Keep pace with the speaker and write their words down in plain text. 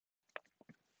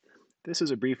This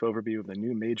is a brief overview of the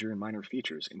new major and minor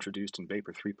features introduced in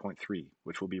Vapor 3.3,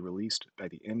 which will be released by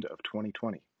the end of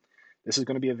 2020. This is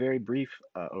going to be a very brief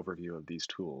overview of these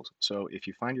tools, so if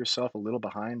you find yourself a little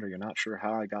behind or you're not sure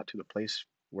how I got to the place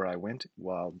where I went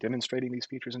while demonstrating these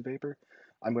features in Vapor,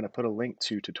 I'm going to put a link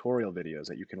to tutorial videos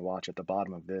that you can watch at the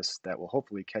bottom of this that will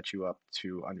hopefully catch you up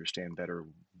to understand better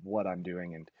what I'm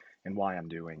doing and why I'm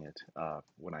doing it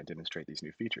when I demonstrate these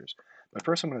new features. But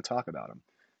first I'm going to talk about them.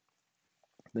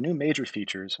 The new major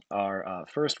features are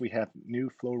first, we have new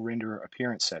flow renderer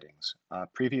appearance settings.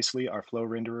 Previously, our flow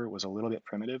renderer was a little bit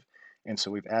primitive, and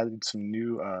so we've added some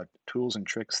new tools and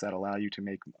tricks that allow you to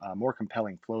make more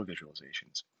compelling flow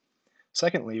visualizations.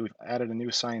 Secondly, we've added a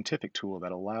new scientific tool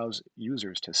that allows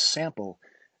users to sample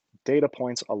data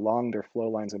points along their flow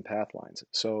lines and path lines,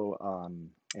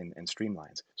 and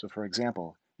streamlines. So, for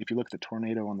example, if you look at the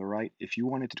tornado on the right, if you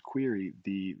wanted to query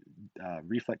the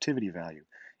reflectivity value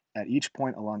at each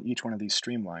point along each one of these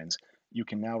streamlines, you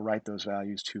can now write those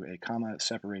values to a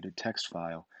comma-separated text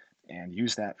file and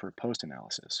use that for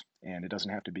post-analysis. And it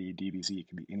doesn't have to be DBZ, it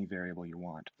can be any variable you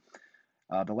want.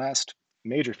 The last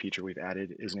major feature we've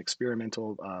added is an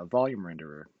experimental volume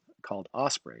renderer called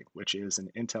Osprey, which is an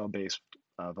Intel-based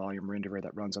volume renderer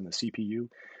that runs on the CPU,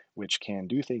 which can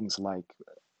do things like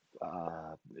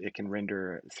it can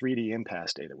render 3D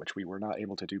impasse data, which we were not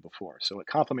able to do before. So it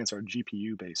complements our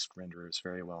GPU-based renderers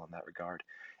very well in that regard.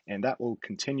 And that will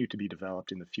continue to be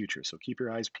developed in the future. So keep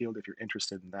your eyes peeled if you're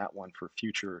interested in that one for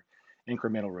future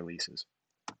incremental releases.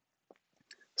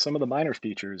 Some of the minor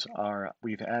features are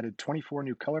we've added 24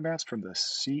 new color maps from the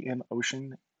CM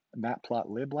Ocean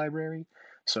matplotlib library.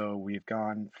 So we've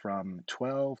gone from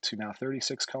 12 to now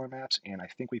 36 color maps, and I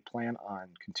think we plan on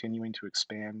continuing to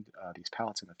expand these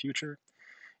palettes in the future.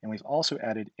 And we've also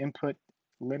added input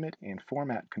limit and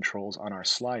format controls on our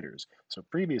sliders. So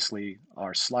previously,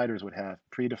 our sliders would have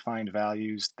predefined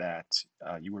values that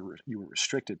you were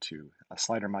restricted to. A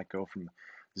slider might go from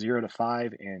 0 to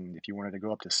 5, and if you wanted to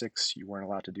go up to 6, you weren't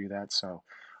allowed to do that. So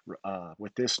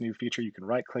with this new feature, you can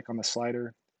right-click on the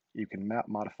slider, you can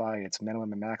modify its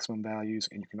minimum and maximum values,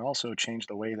 and you can also change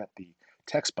the way that the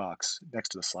text box next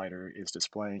to the slider is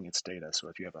displaying its data. So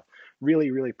if you have a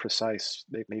really precise,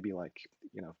 maybe like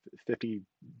 50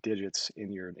 digits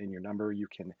in your number, you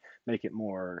can make it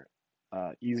more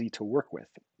easy to work with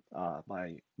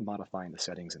by modifying the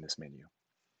settings in this menu.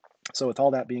 So with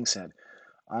all that being said,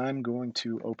 I'm going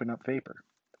to open up Vapor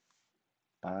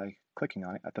by clicking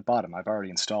on it at the bottom. I've already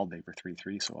installed Vapor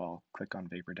 3.3, so I'll click on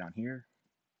Vapor down here.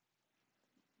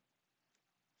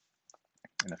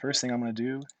 And the first thing I'm going to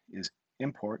do is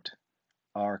import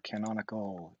our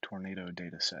canonical tornado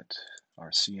dataset,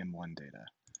 our CM1 data.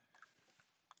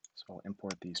 So I'll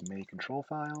import these May control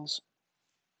files,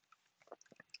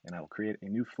 and I will create a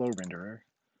new flow renderer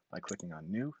by clicking on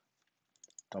New,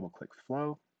 double-click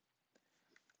Flow.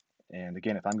 And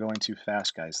again, if I'm going too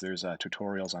fast, guys, there's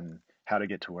tutorials on how to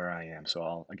get to where I am. So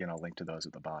I'll link to those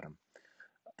at the bottom.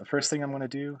 The first thing I'm going to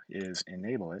do is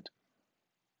enable it.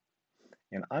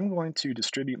 And I'm going to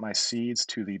distribute my seeds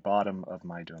to the bottom of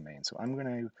my domain. So I'm going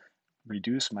to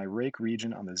reduce my rake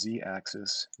region on the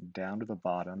z-axis down to the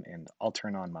bottom, and I'll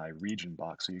turn on my region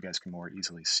box so you guys can more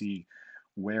easily see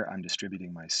where I'm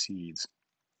distributing my seeds.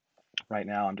 Right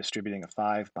now I'm distributing a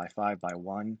 5 by 5 by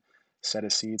 1 set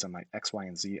of seeds on my x, y,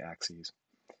 and z axes.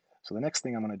 So the next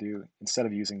thing I'm going to do, instead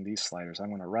of using these sliders, I'm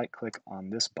going to right click on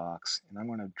this box and I'm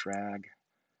going to drag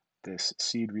this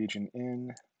seed region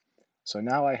in. So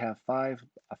now I have a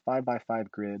 5 by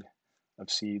 5 grid of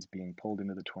seeds being pulled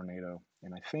into the tornado.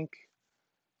 And I think,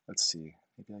 let's see,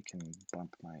 maybe I can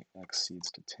bump my x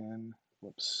seeds to 10.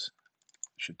 Whoops,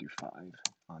 should do 5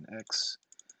 on x.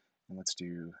 And let's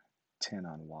do 10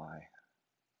 on y.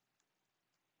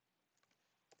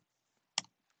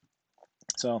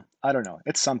 So I don't know,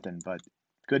 it's something, but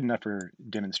good enough for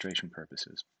demonstration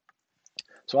purposes.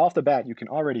 So off the bat, you can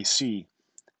already see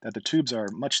that the tubes are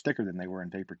much thicker than they were in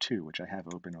Vapor 2, which I have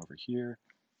open over here.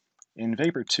 In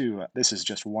Vapor 2, this is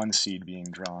just one seed being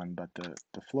drawn, but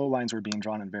the flow lines were being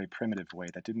drawn in a very primitive way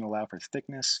that didn't allow for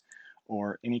thickness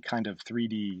or any kind of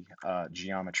 3D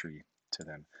geometry to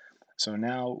them. So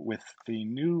now with the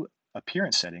new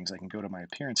appearance settings, I can go to my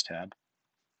Appearance tab,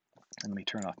 and let me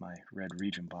turn off my red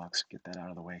region box, get that out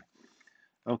of the way.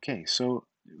 Okay, so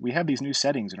we have these new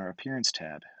settings in our Appearance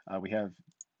tab. We have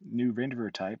new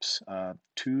renderer types,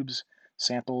 tubes,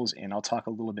 samples, and I'll talk a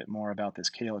little bit more about this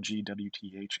KLG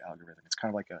WTH algorithm. It's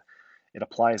kind of like it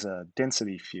applies a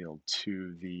density field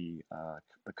to the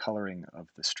coloring of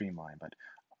the streamline. But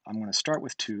I'm going to start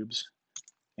with tubes,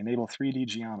 enable 3D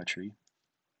geometry,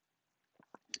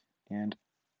 and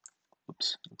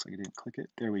Oops, looks like I didn't click it.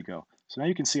 There we go. So now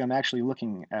you can see I'm actually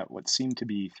looking at what seem to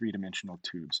be three-dimensional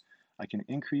tubes. I can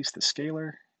increase the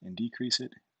scalar and decrease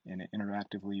it, and it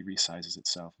interactively resizes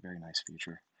itself. Very nice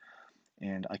feature.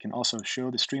 And I can also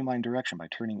show the streamline direction by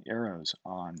turning arrows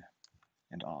on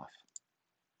and off.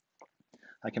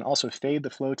 I can also fade the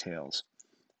flow tails.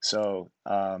 So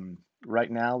right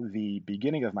now, the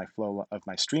beginning of my flow of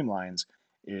my streamlines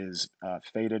is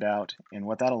faded out, and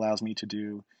what that allows me to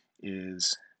do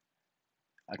is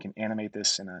I can animate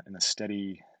this in a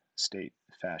steady state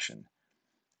fashion.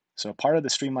 So part of the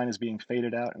streamline is being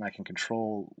faded out, and I can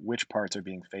control which parts are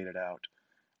being faded out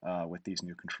with these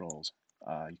new controls.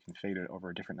 You can fade it over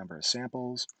a different number of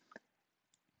samples,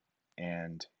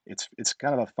 and it's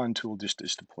kind of a fun tool just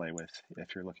to play with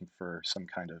if you're looking for some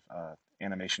kind of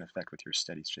animation effect with your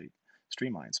steady state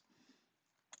streamlines.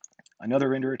 Another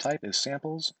renderer type is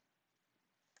samples,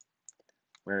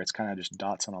 where it's kind of just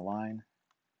dots on a line.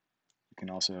 You can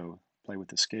also play with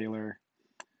the scalar.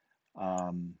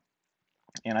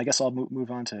 And I guess I'll move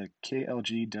on to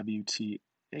KLGWTH,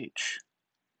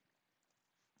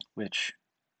 which,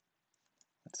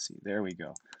 let's see, there we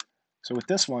go. So with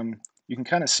this one, you can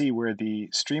kind of see where the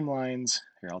streamlines,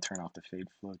 here I'll turn off the fade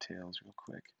flow tails real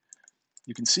quick.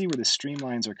 You can see where the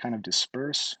streamlines are kind of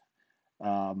disperse.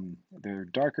 They're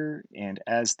darker, and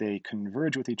as they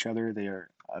converge with each other,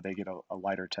 they get a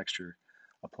lighter texture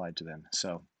applied to them.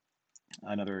 So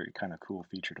another kind of cool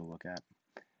feature to look at.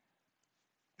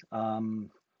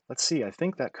 Let's see, I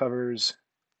think that covers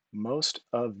most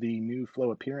of the new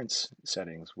flow appearance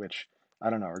settings, which, I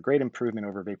don't know, are a great improvement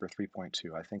over Vapor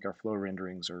 3.2. I think our flow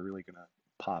renderings are really going to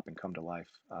pop and come to life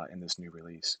in this new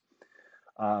release.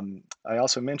 I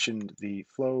also mentioned the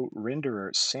flow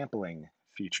renderer sampling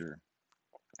feature,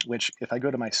 which if I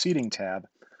go to my seeding tab,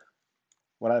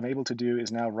 what I'm able to do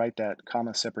is now write that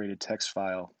comma-separated text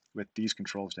file with these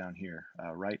controls down here,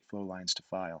 write flow lines to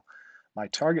file. My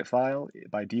target file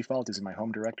by default is in my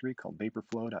home directory called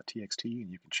vaporflow.txt, and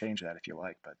you can change that if you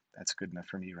like, but that's good enough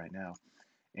for me right now.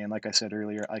 And like I said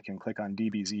earlier, I can click on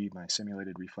DBZ, my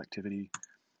simulated reflectivity,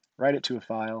 write it to a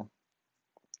file,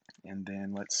 and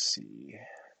then let's see.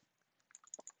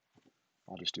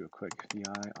 I'll just do a quick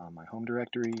VI on my home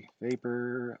directory,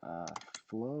 vapor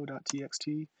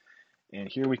flow.txt, and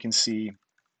here we can see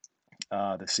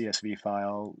the CSV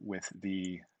file with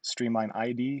the streamline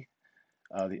ID,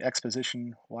 the X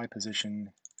position, Y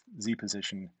position, Z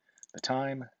position, the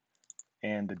time,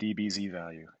 and the DBZ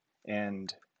value.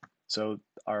 And so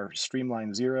our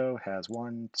streamline 0 has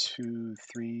 1, 2,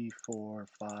 3, 4,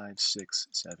 5, 6,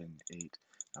 7, 8,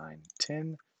 9,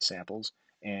 10 samples,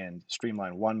 and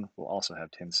streamline 1 will also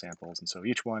have 10 samples. And so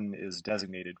each one is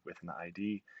designated with an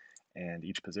ID, and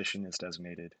each position is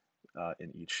designated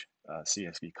in each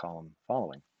CSV column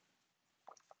following.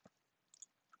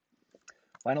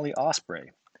 Finally,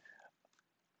 Osprey.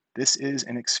 This is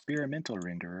an experimental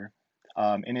renderer,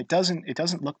 and it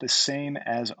doesn't look the same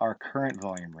as our current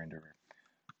volume renderer,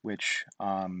 which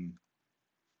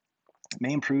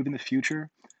may improve in the future,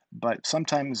 but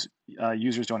sometimes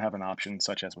users don't have an option,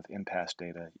 such as with impasse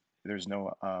data. There's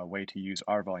no way to use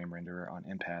our volume renderer on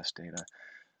impasse data,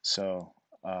 so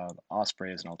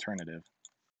Osprey is an alternative.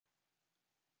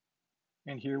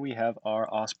 And here we have our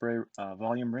Osprey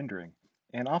volume rendering.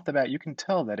 And off the bat, you can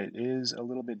tell that it is a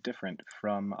little bit different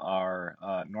from our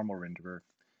normal renderer.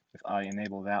 If I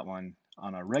enable that one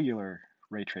on a regular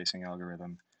ray tracing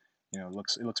algorithm, it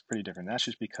looks pretty different. That's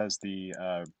just because the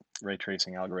ray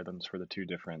tracing algorithms for the two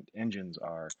different engines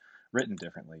are written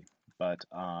differently. But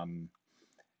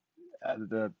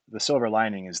the silver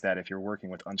lining is that if you're working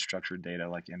with unstructured data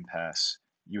like impasse,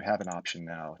 you have an option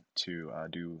now to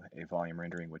do a volume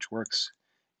rendering, which works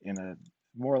in a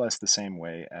more or less the same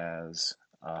way as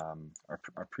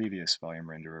our previous volume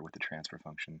renderer with the transfer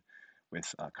function,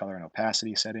 with color and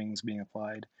opacity settings being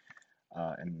applied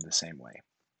in the same way.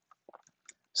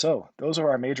 So those are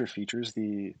our major features: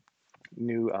 the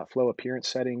new flow appearance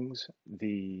settings,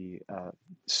 the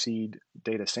seed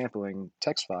data sampling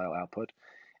text file output,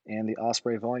 and the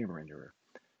Osprey volume renderer.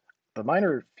 The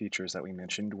minor features that we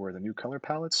mentioned were the new color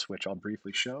palettes, which I'll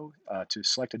briefly show. To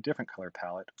select a different color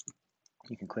palette,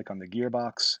 you can click on the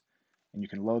gearbox, and you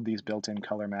can load these built-in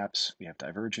color maps. We have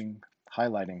diverging,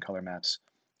 highlighting color maps,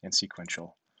 and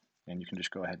sequential. And you can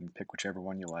just go ahead and pick whichever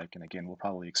one you like. And again, we'll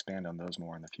probably expand on those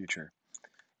more in the future.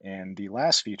 And the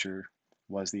last feature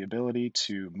was the ability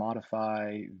to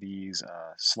modify these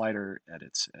slider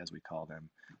edits, as we call them,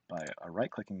 by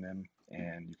right-clicking them,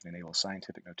 and you can enable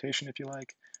scientific notation if you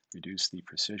like, reduce the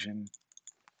precision,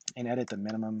 and edit the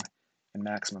minimum and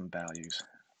maximum values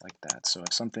like that. So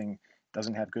if something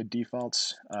doesn't have good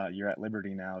defaults, you're at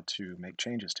liberty now to make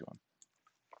changes to them.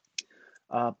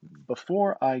 Uh,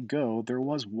 Before I go, there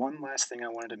was one last thing I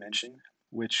wanted to mention,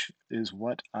 which is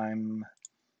what I'm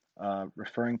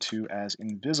referring to as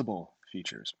invisible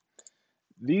features.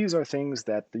 These are things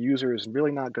that the user is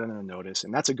really not going to notice,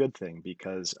 and that's a good thing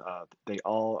because they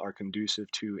all are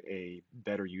conducive to a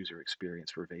better user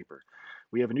experience for Vapor.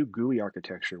 We have a new GUI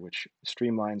architecture which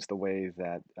streamlines the way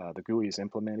that the GUI is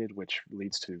implemented, which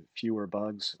leads to fewer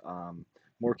bugs,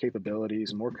 more capabilities,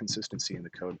 and more consistency in the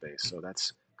code base. So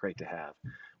that's great to have.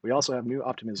 We also have new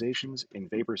optimizations in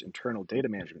Vapor's internal data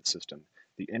management system,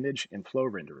 the image and flow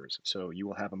renderers. So you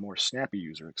will have a more snappy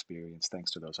user experience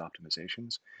thanks to those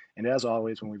optimizations. And as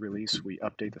always, when we release, we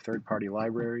update the third-party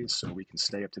libraries so we can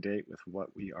stay up to date with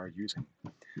what we are using.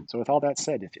 So with all that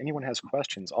said, if anyone has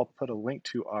questions, I'll put a link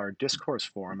to our discourse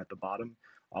forum at the bottom.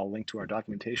 I'll link to our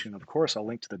documentation. Of course, I'll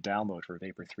link to the download for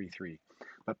Vapor 3.3.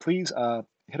 But please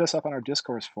hit us up on our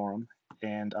discourse forum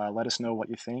and let us know what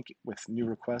you think with new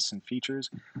requests and features.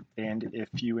 And if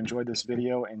you enjoyed this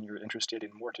video and you're interested in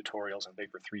more tutorials on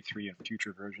Vapor 3.3 and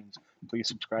future versions, please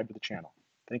subscribe to the channel.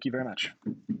 Thank you very much.